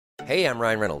Hey, I'm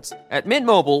Ryan Reynolds. At Mint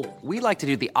Mobile, we like to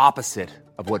do the opposite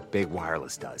of what Big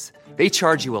Wireless does. They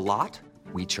charge you a lot,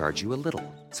 we charge you a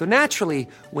little. So naturally,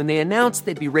 when they announced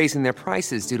they'd be raising their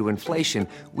prices due to inflation,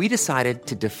 we decided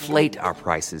to deflate our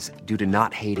prices due to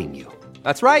not hating you.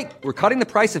 That's right. We're cutting the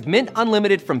price of Mint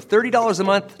Unlimited from $30 a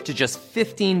month to just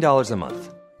 $15 a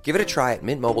month. Give it a try at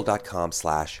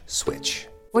mintmobile.com/switch.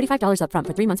 $45 up front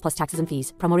for 3 months plus taxes and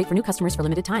fees. Promo rate for new customers for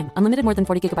limited time. Unlimited more than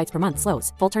 40 gigabytes per month.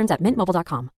 Slows full terms at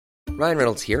mintmobile.com. Ryan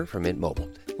Reynolds here from Mint Mobile.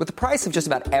 With the price of just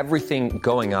about everything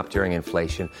going up during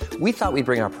inflation, we thought we'd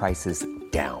bring our prices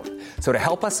down. So to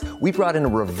help us, we brought in a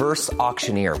reverse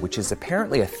auctioneer, which is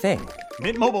apparently a thing.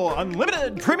 Mint Mobile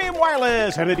Unlimited Premium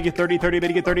Wireless. How to get 30, 30, bit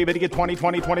to get 30, bit to get 20,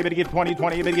 20, 20, bit to get 20,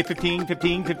 20, bit to get 15,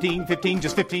 15, 15, 15,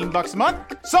 just $15 a month?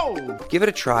 Sold! Give it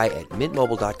a try at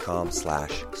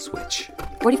mintmobile.com/switch.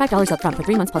 $45 up front for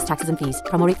 3 months plus taxes and fees.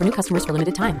 Promo rate for new customers for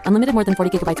limited time. Unlimited more than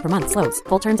 40 gigabytes per month. Slows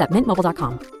full terms at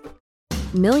mintmobile.com.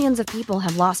 Millions of people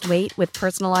have lost weight with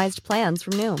personalized plans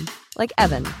from Noom. Like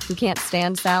Evan, who can't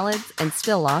stand salads and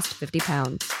still lost 50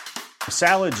 pounds.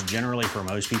 Salads generally for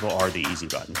most people are the easy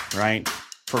button, right?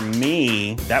 For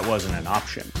me, that wasn't an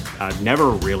option. I never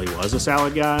really was a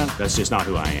salad guy. That's just not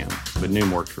who I am. But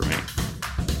Noom worked for me.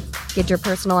 Get your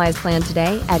personalized plan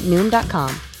today at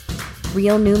Noom.com.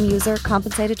 Real Noom user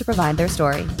compensated to provide their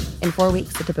story. In 4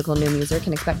 weeks, the typical Noom user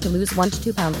can expect to lose 1 to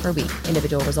 2 pounds per week.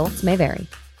 Individual results may vary.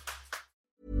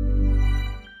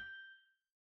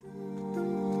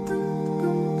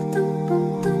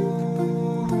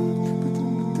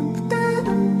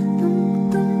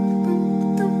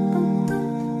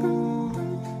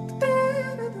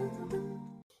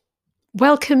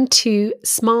 Welcome to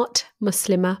Smart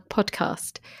Muslimah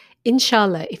podcast.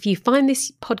 Inshallah, if you find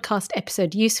this podcast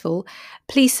episode useful,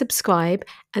 please subscribe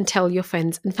and tell your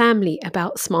friends and family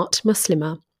about Smart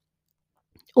Muslimah.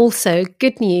 Also,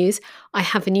 good news, I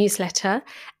have a newsletter,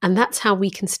 and that's how we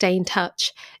can stay in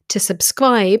touch. To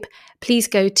subscribe, please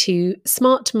go to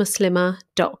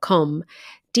smartmuslimah.com.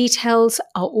 Details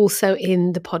are also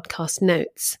in the podcast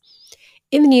notes.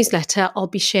 In the newsletter, I'll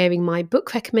be sharing my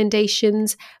book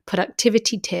recommendations,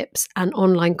 productivity tips, and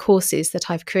online courses that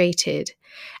I've created,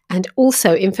 and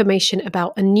also information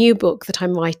about a new book that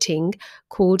I'm writing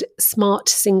called Smart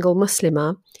Single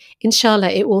Muslimah. Inshallah,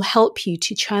 it will help you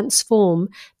to transform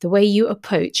the way you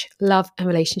approach love and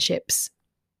relationships.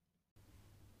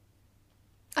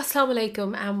 Assalamu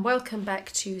alaikum and welcome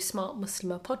back to Smart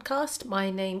Muslimah podcast. My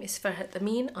name is Farhat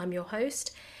Amin. I'm your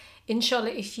host. Inshallah,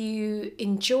 if you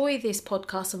enjoy this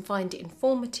podcast and find it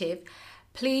informative,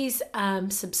 please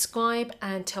subscribe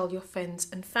and tell your friends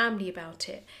and family about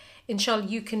it. Inshallah,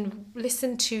 you can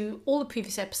listen to all the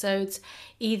previous episodes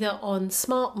either on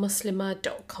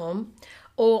smartmuslimah.com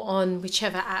or on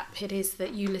whichever app it is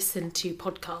that you listen to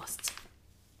podcasts.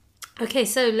 Okay,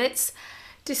 so let's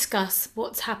discuss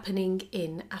what's happening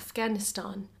in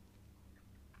Afghanistan.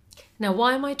 Now,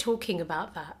 why am I talking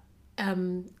about that?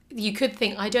 You could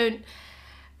think I don't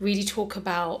really talk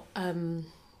about,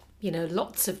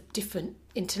 lots of different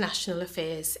international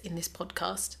affairs in this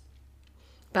podcast.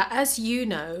 But as you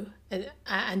know,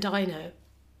 and I know,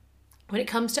 when it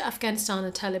comes to Afghanistan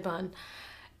and Taliban,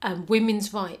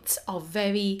 women's rights are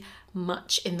very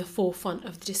much in the forefront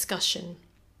of the discussion.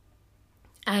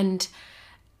 And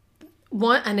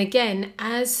again,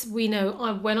 as we know,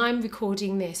 when I'm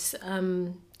recording this,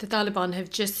 the Taliban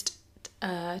have just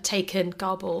taken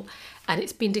Kabul, and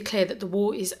it's been declared that the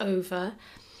war is over,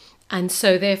 and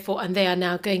so therefore, and they are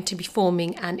now going to be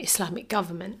forming an Islamic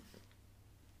government.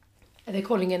 They're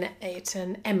calling it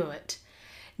an emirate.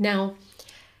 Now,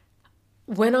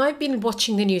 when I've been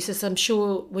watching the news, as I'm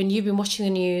sure when you've been watching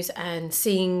the news and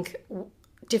seeing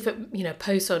different,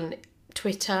 posts on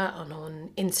Twitter and on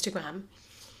Instagram,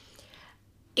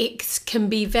 it can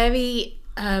be very,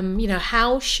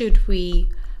 how should we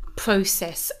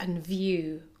process and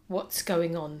view what's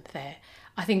going on there?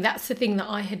 I think that's the thing that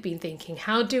I had been thinking.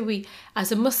 How do we, as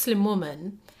a Muslim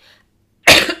woman,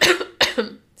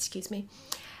 excuse me,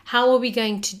 how are we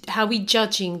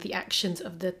judging the actions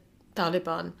of the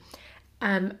Taliban?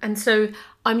 And so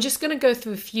I'm just going to go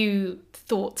through a few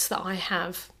thoughts that I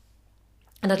have,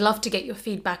 and I'd love to get your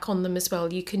feedback on them as well.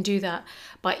 You can do that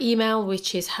by email,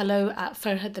 which is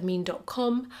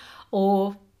hello@farhatamin.com,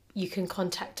 or you can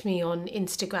contact me on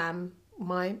Instagram.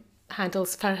 My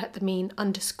handle's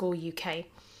farhatamin_UK.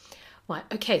 Right,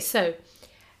 okay, so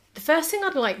the first thing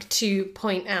I'd like to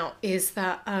point out is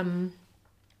that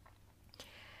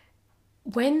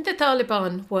when the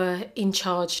Taliban were in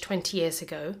charge 20 years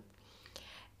ago,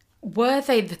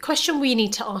 the question we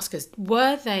need to ask is,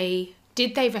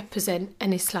 did they represent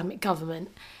an Islamic government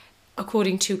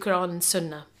according to Quran and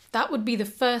Sunnah? That would be the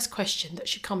first question that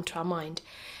should come to our mind,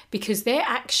 because their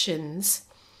actions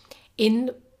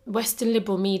in Western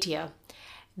liberal media,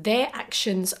 their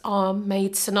actions are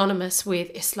made synonymous with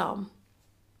Islam.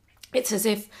 It's as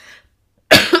if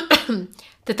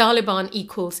the Taliban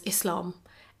equals Islam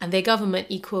and their government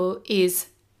is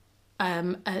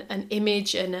an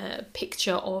image and a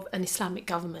picture of an Islamic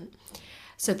government.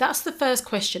 So that's the first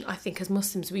question I think as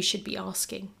Muslims we should be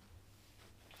asking.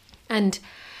 And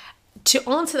to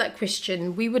answer that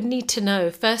question, we would need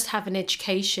to first have an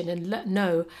education and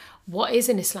know what is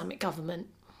an Islamic government.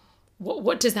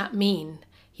 What does that mean?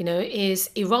 Is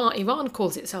Iran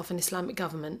calls itself an Islamic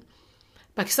government.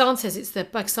 Pakistan says it's the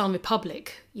Pakistan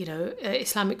Republic,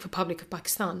 Islamic Republic of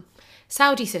Pakistan.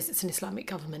 Saudi says it's an Islamic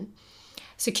government.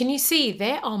 So can you see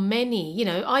there are many,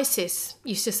 ISIS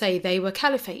used to say they were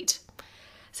caliphate.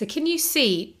 So can you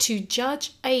see, to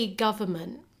judge a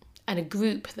government and a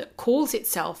group that calls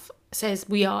itself, says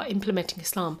we are implementing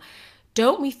Islam,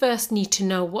 don't we first need to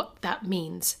know what that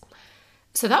means?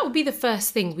 So that would be the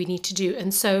first thing we need to do.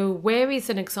 And so where is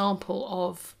an example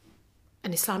of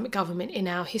an Islamic government in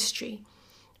our history?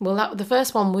 Well, the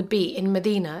first one would be in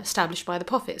Medina, established by the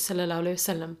Prophet sallallahu alaihi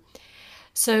wasallam.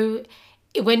 So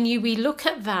when we look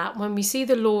at that, when we see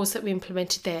the laws that we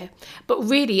implemented there, but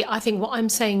really I think what I'm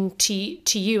saying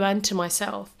to you and to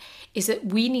myself is that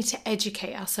we need to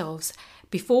educate ourselves.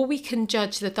 Before we can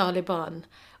judge the Taliban,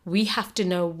 we have to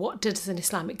know what does an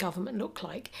Islamic government look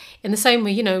like. In the same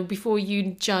way, before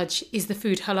you judge is the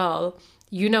food halal,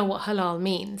 you know what halal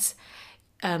means.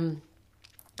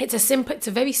 It's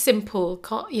a very simple,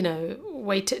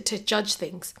 way to judge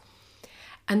things.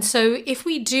 And so if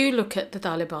we do look at the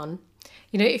Taliban,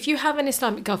 if you have an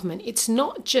Islamic government, it's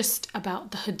not just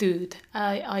about the hudud,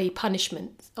 i.e.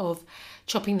 punishment of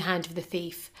chopping the hand of the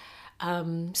thief,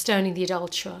 stoning the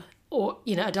adulterer, or,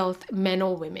 adult men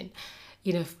or women,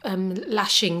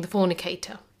 lashing the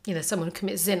fornicator, someone who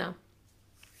commits zina.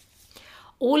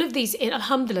 All of these,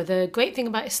 alhamdulillah, the great thing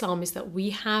about Islam is that we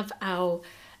have our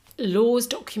laws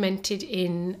documented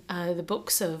in the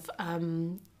books of,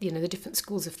 the different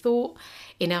schools of thought,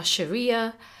 in our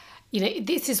Sharia.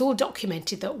 This is all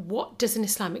documented, that what does an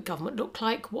Islamic government look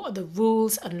like? What are the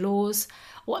rules and laws?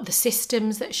 What are the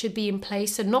systems that should be in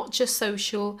place? And not just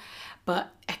social,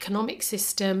 but economic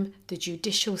system, the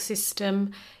judicial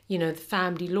system, the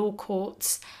family law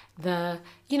courts,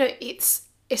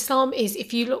 Islam is,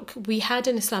 if you look, we had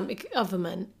an Islamic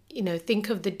government, think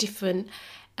of the different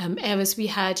eras we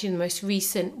had. The most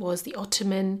recent was the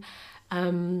Ottoman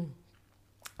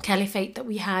caliphate that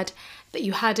we had, that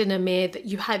you had an emir, that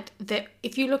you had, that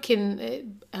if you look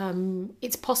in,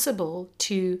 it's possible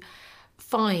to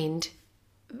find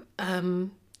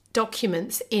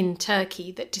documents in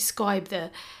Turkey that describe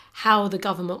how the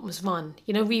government was run.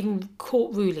 Even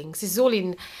court rulings. This is all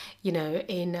in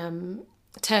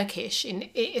Turkish.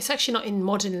 It's actually not in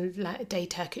modern day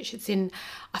Turkish. It's in,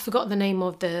 I forgot the name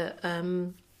of the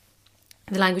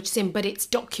language it's in, but it's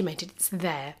documented. It's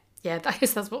there. Yeah, I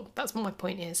guess that's what my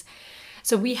point is.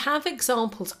 So we have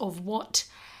examples of what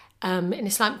an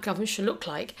Islamic government should look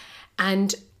like,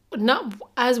 and not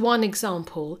as one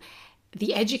example,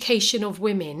 the education of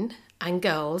women and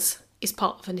girls is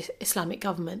part of an Islamic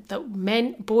government, that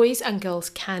boys and girls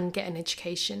can get an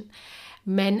education.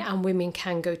 Men and women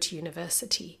can go to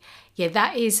university. Yeah,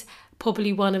 that is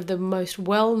probably one of the most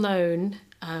well-known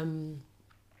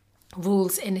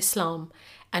rules in Islam.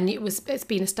 And it's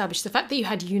been established. The fact that you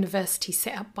had universities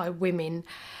set up by women,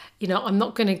 I'm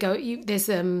not going to go, there's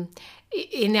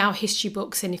in our history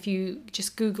books, and if you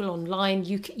just Google online,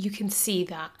 you can see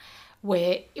that,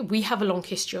 where we have a long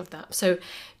history of that. So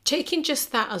taking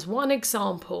just that as one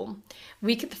example,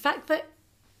 the fact that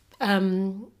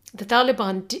the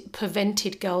Taliban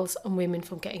prevented girls and women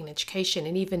from getting an education,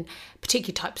 and even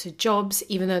particular types of jobs,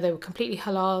 even though they were completely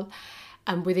halal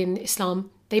and within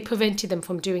Islam, they prevented them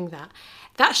from doing that.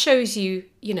 That shows you,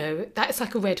 that's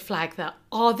like a red flag, that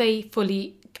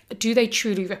do they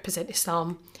truly represent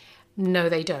Islam? No,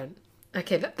 they don't.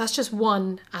 Okay, that's just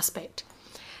one aspect.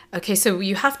 Okay, so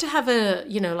you have to have a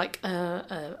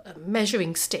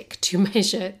measuring stick to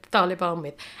measure the Taliban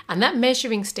with. And that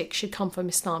measuring stick should come from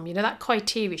Islam. That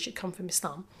criteria should come from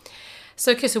Islam.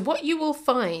 So what you will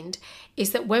find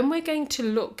is that when we're going to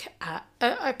look at,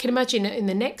 I can imagine in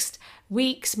the next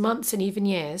weeks, months, and even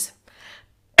years,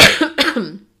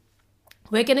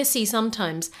 we're going to see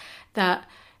sometimes that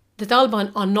the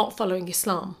Taliban are not following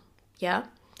Islam, yeah?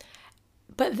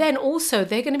 But then also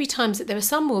there are going to be times that there are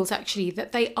some rules actually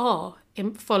that they are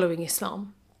following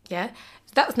Islam, yeah?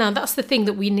 That's the thing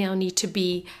that we now need to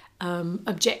be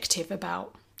objective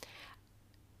about,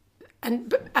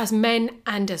 and as men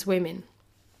and as women.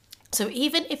 So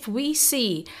even if we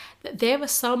see that there are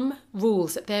some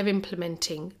rules that they're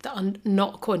implementing that are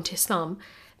not according to Islam,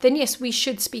 then yes, we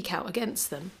should speak out against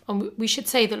them. And we should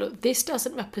say that, look, this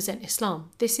doesn't represent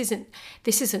Islam. This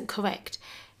isn't correct.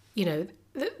 You know,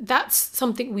 that's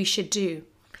something we should do.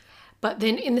 But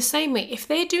then in the same way, if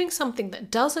they're doing something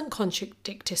that doesn't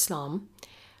contradict Islam,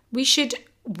 we should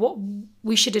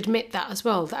admit that as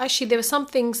well. That actually there are some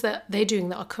things that they're doing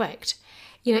that are correct.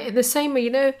 You know, in the same way, you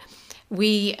know,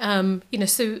 we,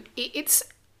 so it's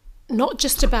not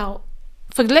just about,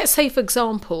 let's say, for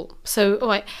example, so, all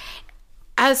right,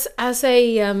 as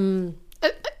a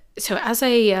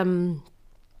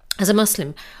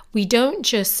Muslim, we don't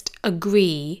just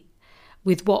agree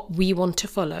with what we want to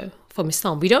follow from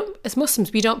Islam. As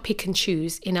Muslims, we don't pick and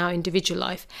choose in our individual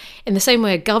life. In the same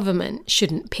way, a government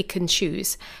shouldn't pick and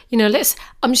choose. You know,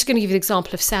 I'm just going to give you an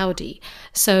example of Saudi.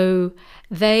 So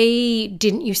they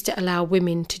didn't used to allow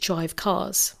women to drive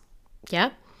cars. Yeah.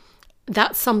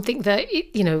 That's something that,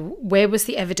 you know, where was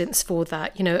the evidence for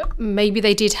that? You know, maybe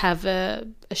they did have a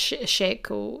sheikh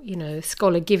or, you know,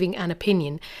 scholar giving an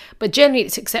opinion, but generally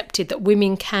it's accepted that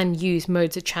women can use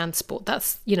modes of transport.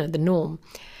 That's, you know, the norm.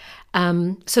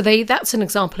 So that's an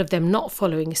example of them not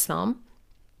following Islam.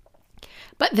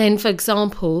 But then, for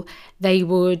example, they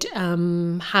would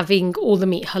having all the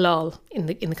meat halal in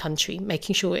the country,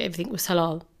 making sure everything was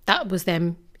halal. That was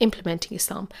them implementing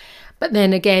Islam. But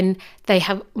then again, they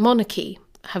have monarchy,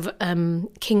 have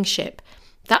kingship.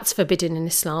 That's forbidden in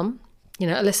Islam. You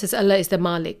know, Allah says Allah is the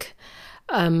Malik.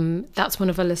 That's one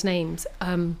of Allah's names.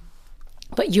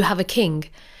 But you have a king,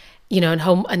 you know,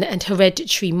 and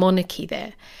hereditary monarchy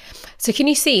there. So can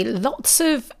you see lots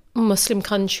of Muslim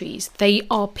countries, they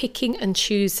are picking and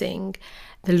choosing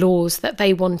the laws that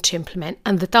they want to implement,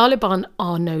 and the Taliban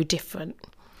are no different.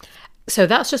 So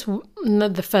that's just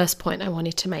the first point I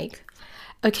wanted to make.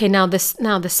 Okay, now the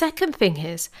second thing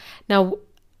is, now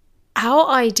our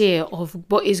idea of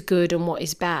what is good and what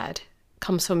is bad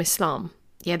comes from Islam.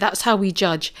 Yeah, that's how we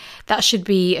judge. That should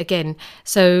be, again,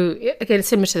 similar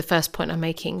to the first point I'm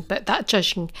making, but that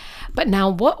judging. But now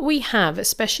what we have,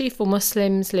 especially for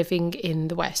Muslims living in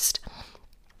the West,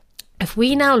 if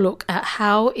we now look at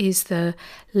how is the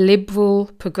liberal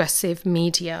progressive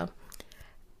media,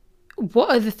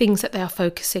 what are the things that they are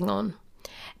focusing on?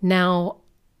 Now,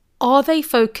 are they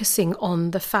focusing on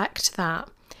the fact that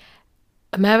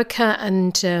America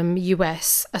and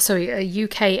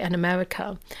UK and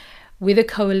America, with a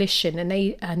coalition,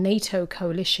 a NATO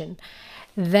coalition,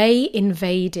 they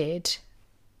invaded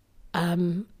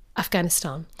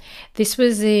Afghanistan. This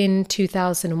was in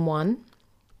 2001,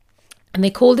 and they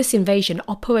call this invasion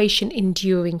Operation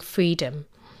Enduring Freedom.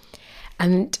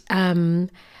 And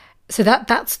so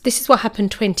this is what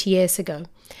happened 20 years ago.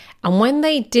 And when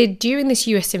they did, during this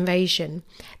US invasion,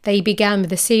 they began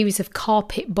with a series of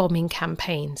carpet bombing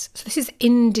campaigns. So this is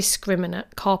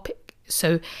indiscriminate carpet.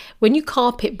 So when you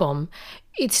carpet bomb,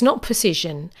 it's not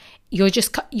precision.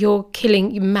 You're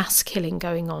killing, mass killing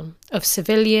going on of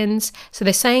civilians. So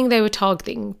they're saying they were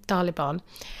targeting Taliban,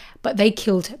 but they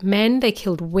killed men, they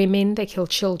killed women, they killed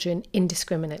children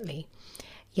indiscriminately.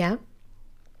 Yeah.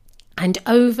 And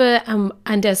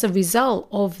as a result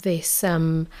of this,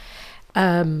 the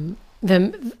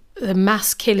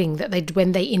mass killing that they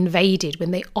did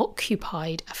when they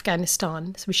occupied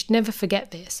Afghanistan, so we should never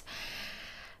forget this.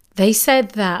 They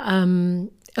said that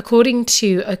according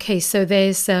to, so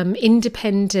there's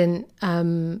independent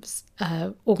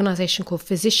organisation called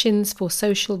Physicians for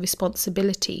Social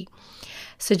Responsibility,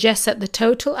 suggests that the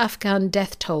total Afghan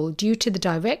death toll due to the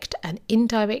direct and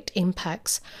indirect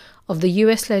impacts of the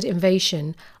US-led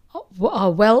invasion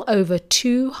are well over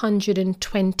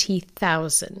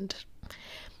 220,000.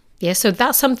 Yeah, so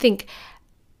that's something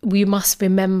we must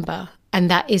remember, and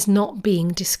that is not being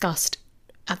discussed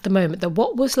at the moment. That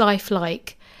what was life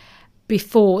like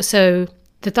before? So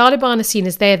the Taliban are seen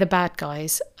as they're the bad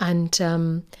guys, and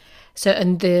the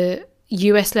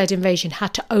US-led invasion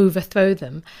had to overthrow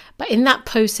them. But in that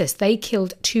process, they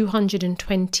killed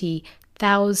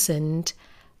 220,000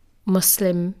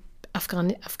 Muslim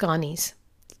Afghanis.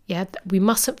 Yeah, we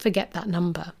mustn't forget that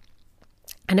number.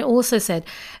 And it also said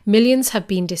millions have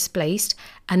been displaced,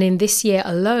 and in this year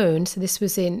alone, so this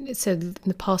was in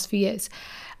the past few years,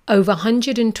 over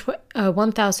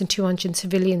 1,200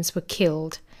 civilians were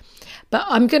killed. But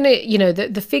I'm going to,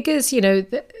 the figures,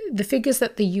 the figures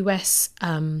that the US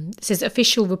says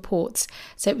official reports,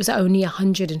 so it was only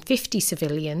 150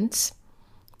 civilians.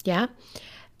 Yeah.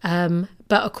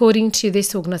 But according to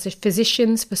this organisation,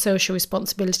 Physicians for Social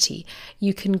Responsibility,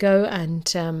 you can go and,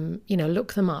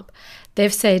 look them up.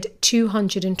 They've said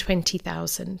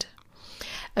 220,000.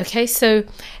 Okay, so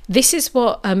this is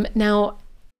what now.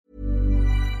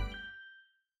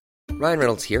 Ryan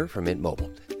Reynolds here from Mint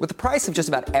Mobile. With the price of just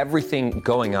about everything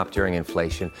going up during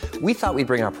inflation, we thought we'd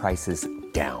bring our prices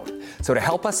down. So to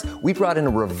help us, we brought in a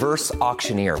reverse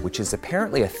auctioneer, which is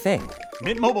apparently a thing.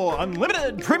 Mint Mobile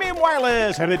Unlimited Premium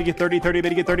Wireless. How to get 30, 30, bit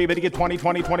to get 30, bit to get 20,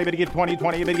 20, 20, bit to get 20,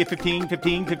 20, bit to get 15,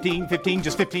 15, 15, 15,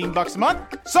 just $15 a month?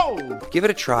 Sold! Give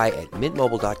it a try at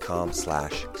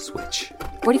mintmobile.com/switch.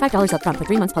 $45 up front for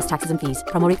 3 months plus taxes and fees.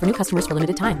 Promo rate for new customers for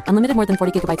limited time. Unlimited more than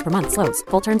 40 gigabytes per month. Slows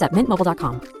full terms at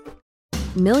mintmobile.com.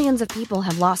 Millions of people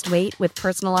have lost weight with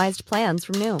personalized plans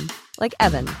from Noom. Like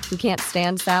Evan, who can't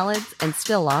stand salads and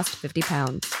still lost 50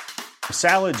 pounds.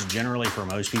 Salads generally for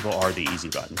most people are the easy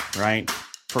button, right?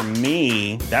 For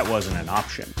me, that wasn't an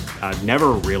option. I never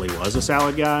really was a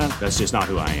salad guy. That's just not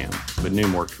who I am. But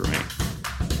Noom worked for me.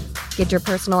 Get your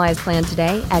personalized plan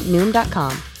today at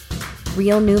Noom.com.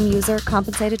 Real Noom user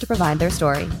compensated to provide their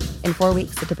story. In 4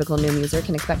 weeks, the typical Noom user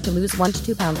can expect to lose 1 to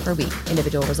 2 pounds per week.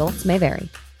 Individual results may vary.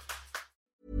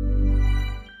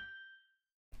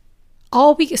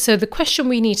 So the question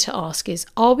we need to ask is,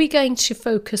 are we going to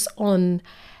focus on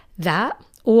that,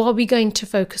 or are we going to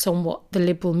focus on what the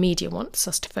liberal media wants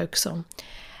us to focus on?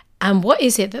 And what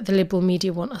is it that the liberal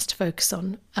media want us to focus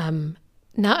on?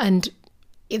 Now, and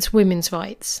it's women's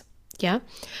rights. Yeah.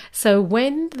 So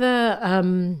when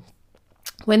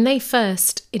they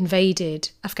first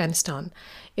invaded Afghanistan,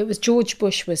 it was George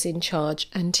Bush was in charge,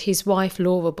 and his wife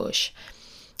Laura Bush.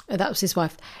 That was his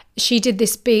wife. She did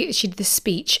this speech,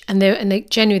 and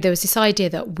genuinely there was this idea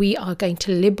that we are going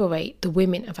to liberate the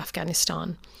women of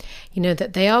Afghanistan. You know,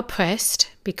 that they are oppressed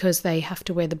because they have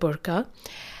to wear the burqa.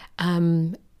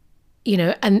 You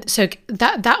know, and so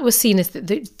that was seen as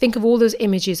think of all those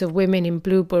images of women in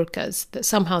blue burqas, that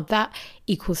somehow that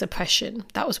equals oppression.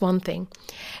 That was one thing.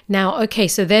 Now, okay,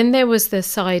 so then there was the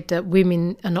side that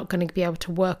women are not going to be able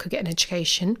to work or get an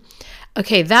education.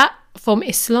 Okay, that from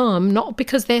Islam, not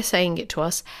because they're saying it to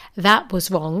us, that was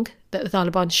wrong, that the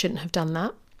Taliban shouldn't have done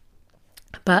that.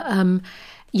 But,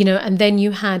 you know, and then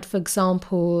you had, for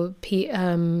example,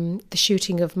 the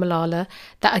shooting of Malala.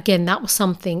 That, again, that was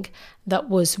something that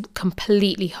was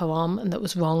completely haram and that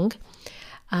was wrong.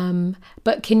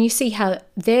 But can you see how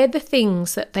they're the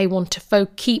things that they want to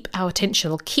keep our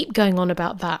attention, or keep going on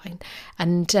about that,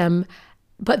 and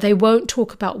but they won't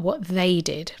talk about what they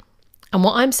did. And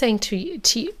what I'm saying to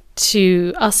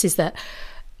us is that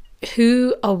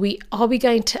who are we? Are we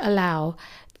going to allow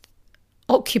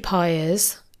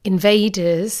occupiers,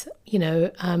 invaders, you know,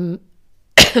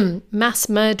 mass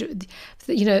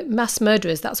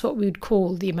murderers? That's what we would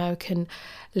call the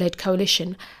American-led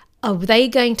coalition. Are they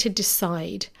going to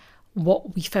decide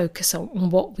what we focus on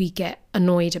and what we get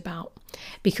annoyed about?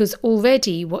 Because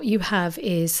already what you have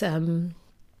is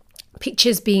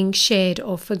pictures being shared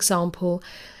of, for example,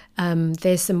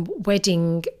 there's some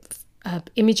wedding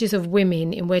images of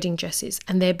women in wedding dresses,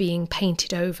 and they're being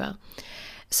painted over.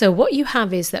 So what you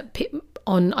have is that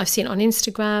I've seen on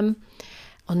Instagram,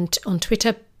 on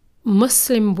Twitter,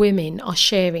 Muslim women are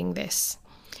sharing this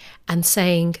and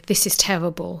saying this is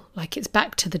terrible, like it's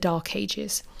back to the Dark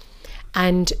Ages.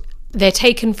 And they're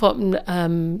taken from,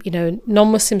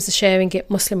 non-Muslims are sharing it,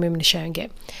 Muslim women are sharing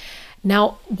it.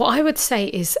 Now, what I would say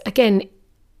is, again,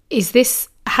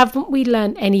 haven't we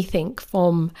learned anything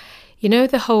from, you know,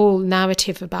 the whole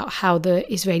narrative about how the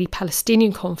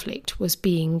Israeli-Palestinian conflict was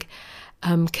being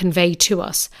conveyed to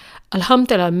us?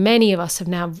 Alhamdulillah, many of us have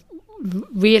now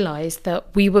realised that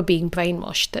we were being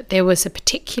brainwashed, that there was a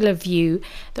particular view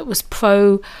that was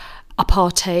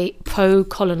pro-apartheid,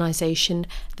 pro-colonisation,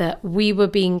 that we were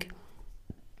being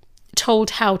told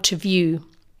how to view,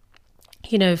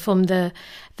 you know, from the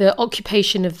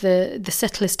occupation of the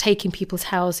settlers taking people's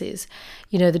houses,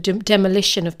 you know, the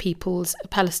demolition of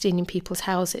Palestinian people's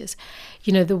houses.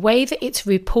 You know, the way that it's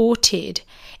reported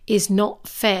is not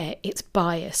fair, it's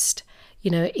biased. You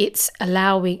know,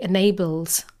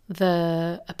 enables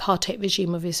the apartheid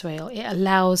regime of Israel. It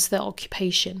allows the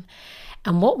occupation.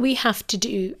 And what we have to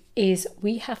do is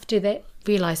we have to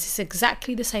realise it's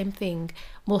exactly the same thing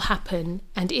will happen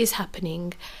and is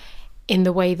happening in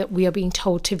the way that we are being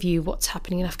told to view what's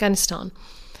happening in Afghanistan.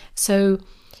 So,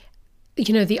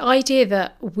 you know, the idea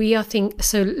that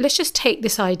so let's just take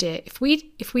this idea. If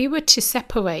we were to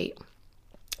separate,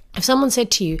 if someone said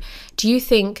to you, do you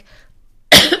think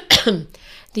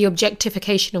the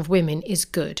objectification of women is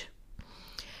good?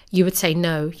 You would say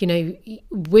no. You know,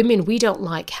 women, we don't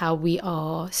like how we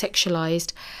are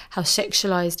sexualized, how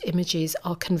sexualized images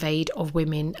are conveyed of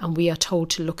women, and we are told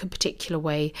to look a particular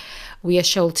way. We are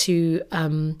told to,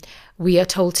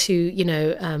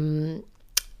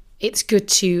 it's good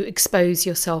to expose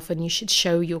yourself and you should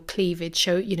show your cleavage,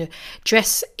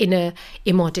 dress in a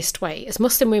immodest way. As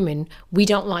Muslim women, we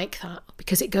don't like that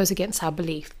because it goes against our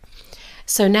belief.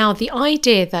 So now the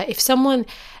idea that if someone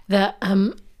that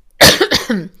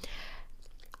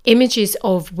images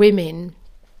of women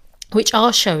which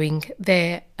are showing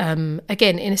their,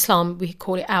 again, in Islam, we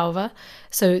call it awra,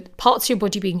 so parts of your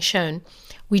body being shown,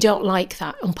 we don't like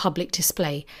that on public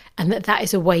display, and that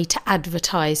is a way to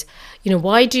advertise.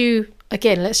 Why do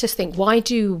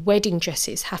wedding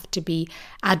dresses have to be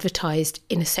advertised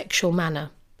in a sexual manner?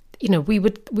 We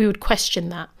would question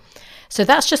that. So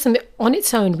that's just something on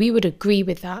its own, we would agree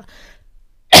with that.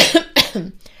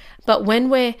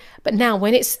 But now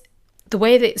when it's the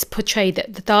way that it's portrayed,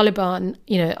 that the Taliban,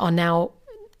 are now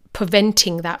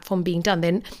preventing that from being done,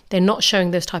 then they're not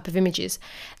showing those type of images,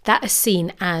 that is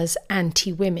seen as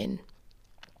anti-women.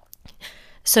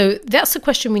 So that's the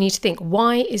question we need to think.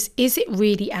 Why is it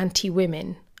really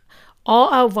anti-women?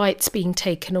 Are our rights being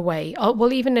taken away?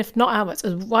 Well, even if not our rights,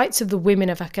 the rights of the women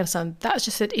of Afghanistan, that's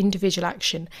just an individual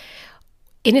action.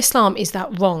 In Islam, is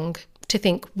that wrong to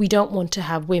think we don't want to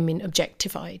have women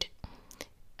objectified?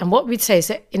 And what we'd say is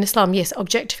that in Islam, yes,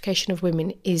 objectification of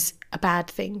women is a bad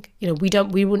thing.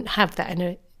 We wouldn't have that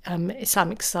in an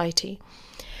Islamic society.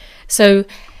 So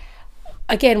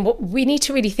again, what we need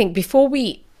to really think before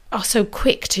we are so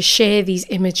quick to share these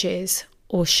images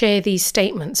or share these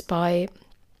statements by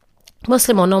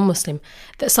Muslim or non-Muslim,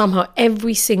 that somehow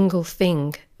every single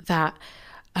thing that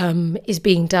is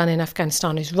being done in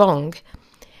Afghanistan is wrong.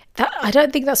 That I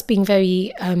don't think that's being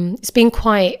very. It's being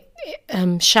quite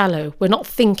shallow. We're not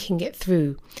thinking it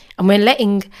through, and we're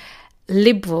letting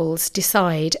liberals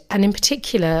decide. And in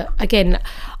particular, again,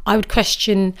 I would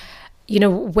question,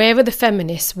 where are the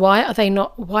feminists? Why are they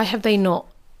not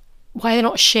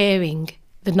sharing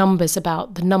the numbers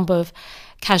about the number of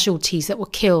casualties that were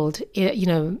killed,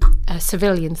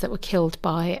 civilians that were killed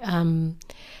by,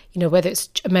 whether it's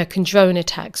American drone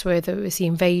attacks, whether it was the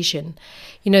invasion.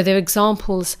 There are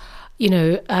examples,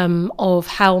 of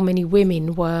how many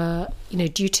women were,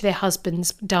 due to their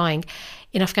husbands dying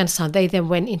in Afghanistan, they then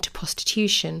went into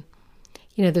prostitution.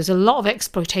 There's a lot of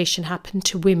exploitation happened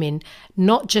to women,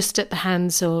 not just at the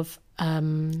hands of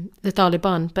the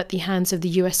Taliban, but the hands of the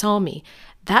US Army.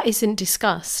 That isn't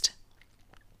discussed.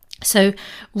 So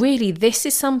really, this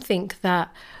is something that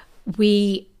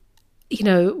we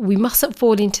mustn't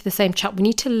fall into the same trap. We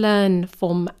need to learn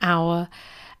from our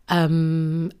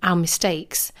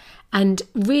mistakes, and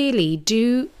really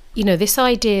do, this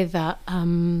idea that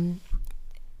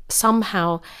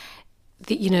somehow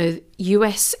the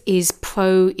US is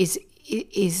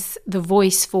the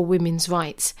voice for women's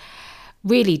rights.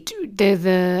 Really,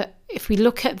 if we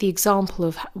look at the example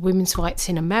of women's rights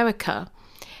in America,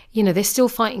 they're still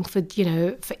fighting for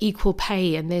equal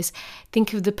pay. And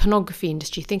think of the pornography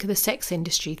industry, think of the sex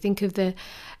industry, think of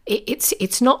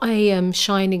it's not a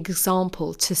shining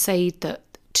example to say that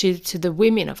to the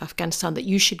women of Afghanistan that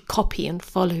you should copy and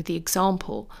follow the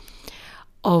example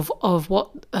of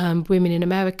what women in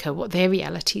America, what their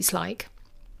reality is like.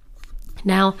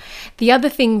 Now, the other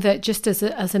thing that just as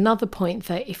another point,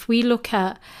 that if we look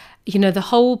at the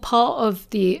whole part of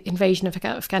the invasion of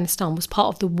Afghanistan was part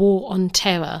of the war on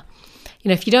terror.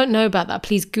 If you don't know about that,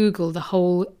 please Google the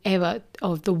whole era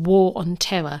of the war on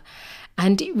terror.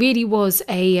 And it really was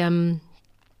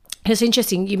it's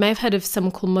interesting. You may have heard of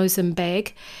someone called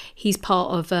Mozambique. He's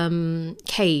part of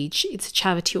CAGE. It's a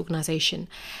charity organisation.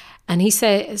 And he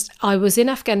says, I was in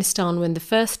Afghanistan when the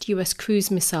first US cruise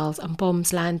missiles and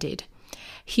bombs landed.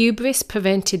 Hubris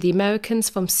prevented the Americans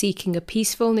from seeking a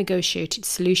peaceful negotiated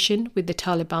solution with the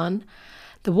Taliban.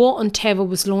 The war on terror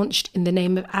was launched in the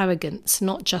name of arrogance,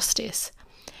 not justice.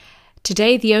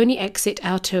 Today, the only exit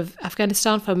out of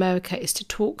Afghanistan for America is to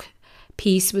talk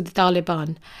peace with the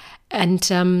Taliban.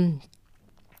 And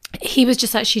he was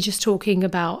just talking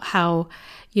about how,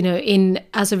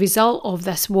 as a result of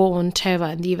this war on terror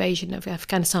and the invasion of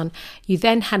Afghanistan, you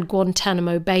then had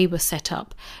Guantanamo Bay was set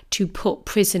up to put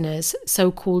prisoners,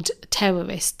 so-called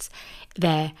terrorists,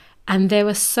 there. And there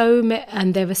were still,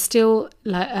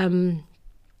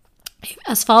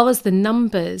 as far as the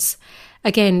numbers,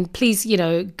 again, please,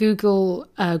 Google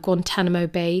Guantanamo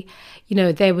Bay.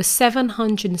 There were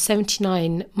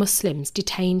 779 Muslims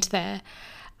detained there,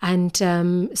 and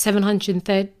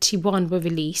 731 were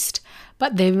released,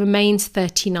 but there remains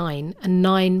 39, and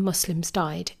 9 Muslims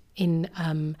died in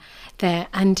there.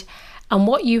 And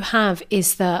what you have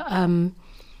is that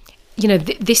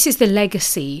this is the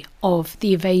legacy of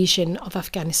the invasion of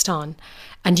Afghanistan.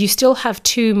 And you still have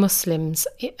 2 Muslims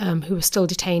who are still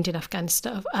detained in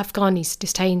Afghanistan, Afghanis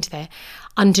detained there,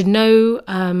 under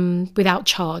without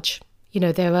charge.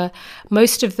 There are,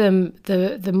 most of them,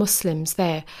 the Muslims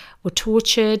there were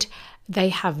tortured. They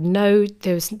have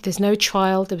there's no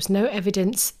trial. There was no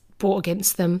evidence brought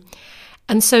against them.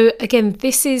 And so again,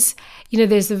 this is,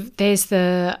 there's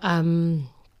the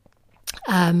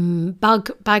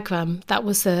Bagram, that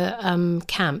was a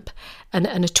camp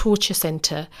and a torture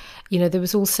centre. There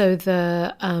was also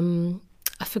the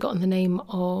I've forgotten the name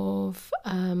of,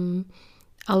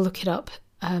 I'll look it up.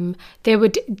 There were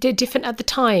different at the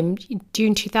time,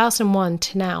 June 2001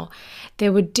 to now.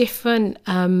 There were different.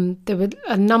 There were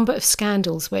a number of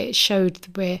scandals where it showed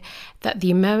that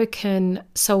the American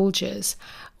soldiers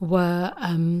were,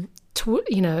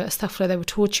 stuff where they were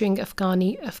torturing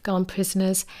Afghan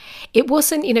prisoners. It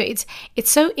wasn't, it's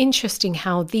so interesting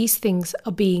how these things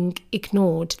are being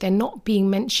ignored. They're not being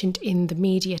mentioned in the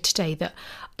media today. That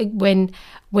when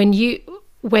the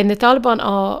Taliban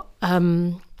are,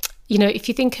 if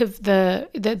you think of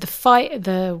the fight,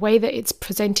 the way that it's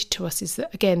presented to us is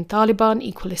that, again, Taliban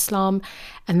equal Islam,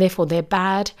 and therefore they're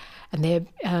bad and they're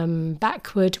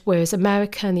backward, whereas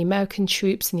America and the American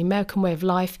troops and the American way of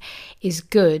life is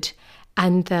good.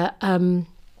 And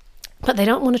but they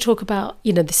don't want to talk about,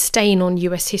 the stain on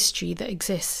US history that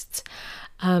exists.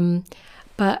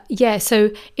 But yeah, so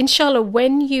inshallah,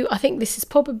 I think this is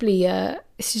probably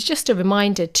this is just a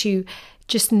reminder to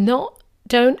just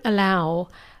don't allow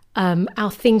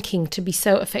our thinking to be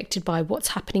so affected by what's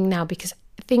happening now, because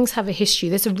things have a history.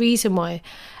 There's a reason why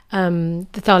the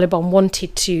Taliban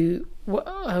wanted to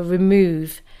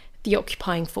remove the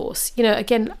occupying force.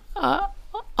 Again,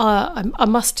 I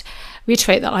must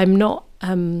reiterate that I'm not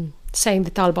saying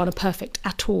the Taliban are perfect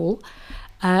at all,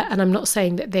 and I'm not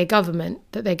saying that their government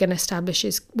that they're going to establish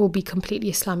will be completely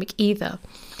Islamic either.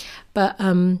 But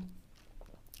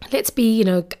let's be,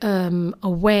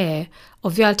 aware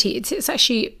of reality. It's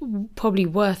actually probably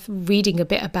worth reading a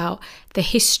bit about the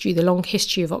long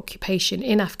history of occupation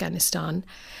in Afghanistan,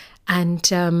 and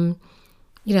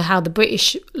how the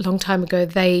British, a long time ago,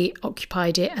 they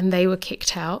occupied it and they were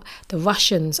kicked out. The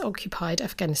Russians occupied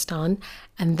Afghanistan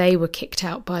and they were kicked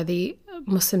out by the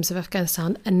Muslims of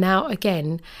Afghanistan. And now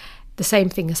again, the same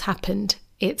thing has happened.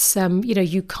 It's,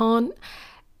 you can't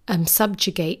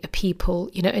subjugate a people,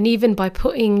 and even by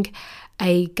putting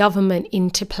a government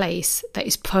into place that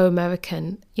is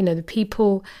pro-American, the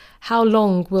people, how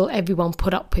long will everyone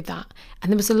put up with that?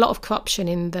 And there was a lot of corruption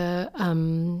in the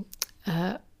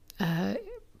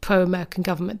pro-American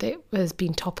government that has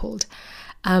been toppled.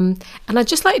 And I'd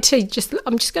just like to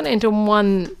I'm just going to end on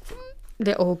one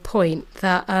little point,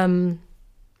 that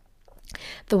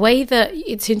the way that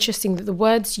it's interesting that the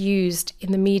words used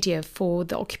in the media for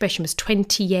the occupation was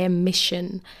 20-year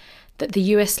mission, that the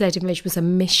US-led invasion was a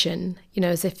mission,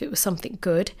 as if it was something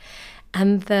good.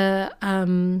 And the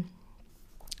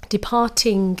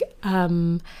departing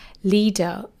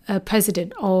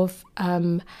president of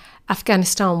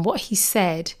Afghanistan, what he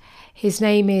said, his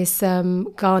name is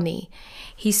Ghani.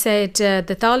 He said,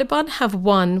 the Taliban have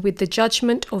won with the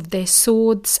judgment of their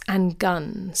swords and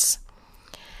guns.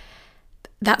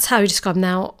 That's how he described.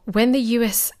 Now, when the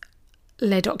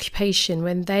US-led occupation,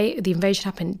 when the invasion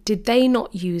happened, did they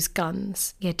not use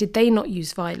guns? Yeah, did they not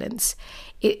use violence?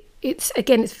 It's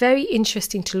very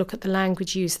interesting to look at the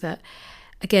language used. That,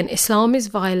 again, Islam is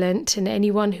violent, and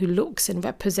anyone who looks and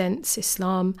represents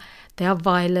Islam, they are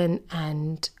violent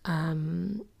and,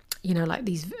 like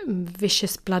these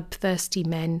vicious, bloodthirsty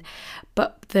men.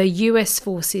 But the US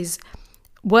forces,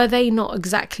 were they not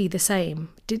exactly the same?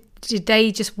 Did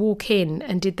they just walk in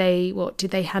and did they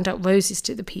hand out roses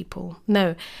to the people?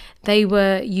 No, they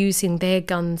were using their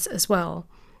guns as well.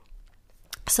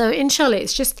 So inshallah,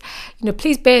 it's just,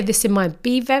 please bear this in mind.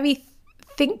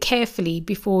 Think carefully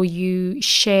before you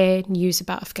share news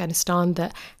about Afghanistan,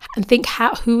 and think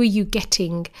who are you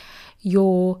getting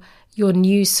your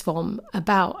news from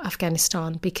about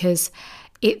Afghanistan, because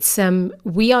it's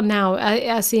we are now,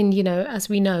 as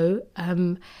we know,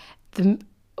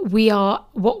 we are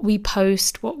what we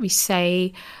post, what we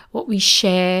say, what we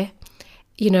share,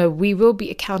 we will be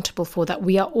accountable for that.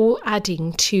 We are all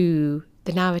adding to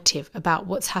the narrative about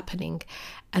what's happening.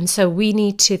 And so we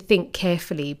need to think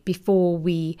carefully before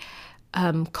we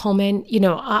comment.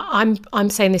 I'm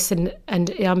saying this and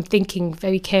I'm thinking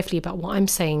very carefully about what I'm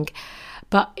saying.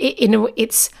 But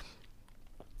these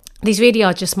really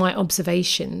are just my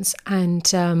observations.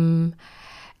 And,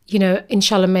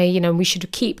 inshallah, we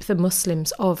should keep the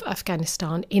Muslims of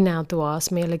Afghanistan in our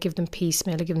du'as. May Allah give them peace.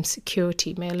 May Allah give them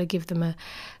security. May Allah give them a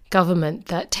government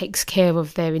that takes care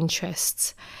of their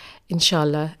interests,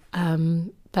 inshallah.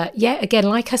 But yeah, again,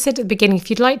 like I said at the beginning, if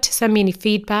you'd like to send me any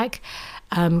feedback,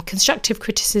 constructive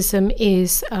criticism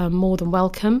is more than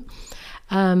welcome.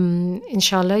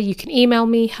 Inshallah, you can email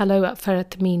me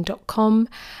hello@farhathameen.com,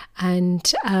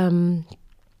 and and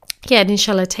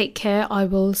inshallah, take care. I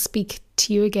will speak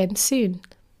to you again soon.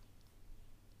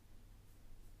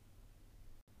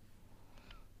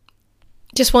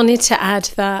 Just wanted to add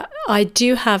that I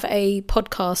do have a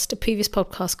previous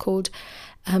podcast called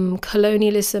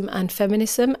Colonialism and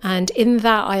Feminism, and in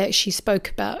that I actually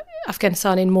spoke about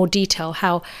Afghanistan in more detail,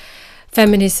 how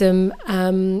feminism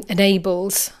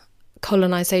enables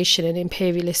colonization and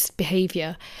imperialist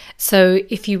behavior. So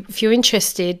if you're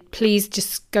interested, please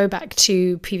just go back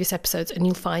to previous episodes and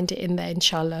you'll find it in there,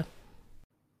 inshallah.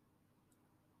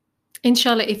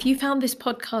 Inshallah, if you found this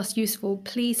podcast useful,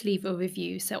 please leave a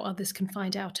review so others can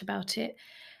find out about it.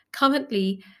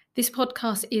 Currently, this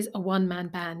podcast is a one-man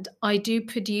band. I do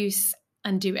produce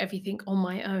and do everything on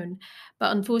my own,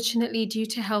 but unfortunately, due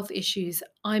to health issues,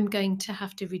 I'm going to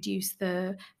have to reduce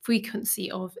the frequency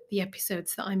of the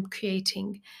episodes that I'm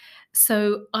creating.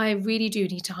 So I really do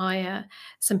need to hire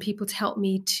some people to help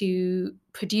me to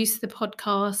produce the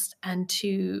podcast and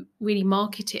to really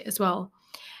market it as well.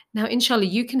 Now, inshallah,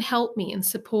 you can help me and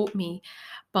support me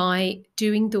by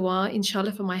doing dua,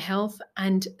 inshallah, for my health.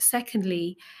 And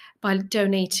secondly, by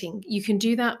donating. You can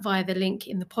do that via the link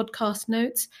in the podcast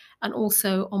notes and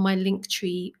also on my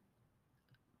Linktree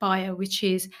bio, which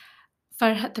is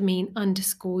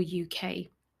farhathameen_UK.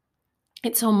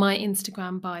 It's on my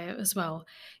Instagram bio as well.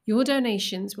 Your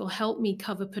donations will help me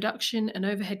cover production and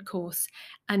overhead costs,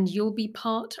 and you'll be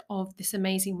part of this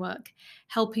amazing work,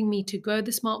 helping me to grow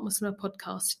the Smart Muslimah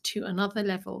podcast to another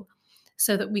level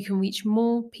so that we can reach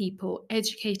more people,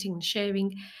 educating and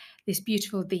sharing this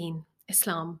beautiful deen,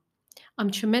 Islam.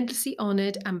 I'm tremendously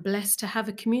honoured and blessed to have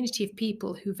a community of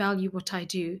people who value what I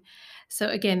do. So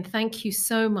again, thank you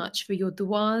so much for your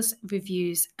duas,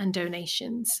 reviews and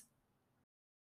donations.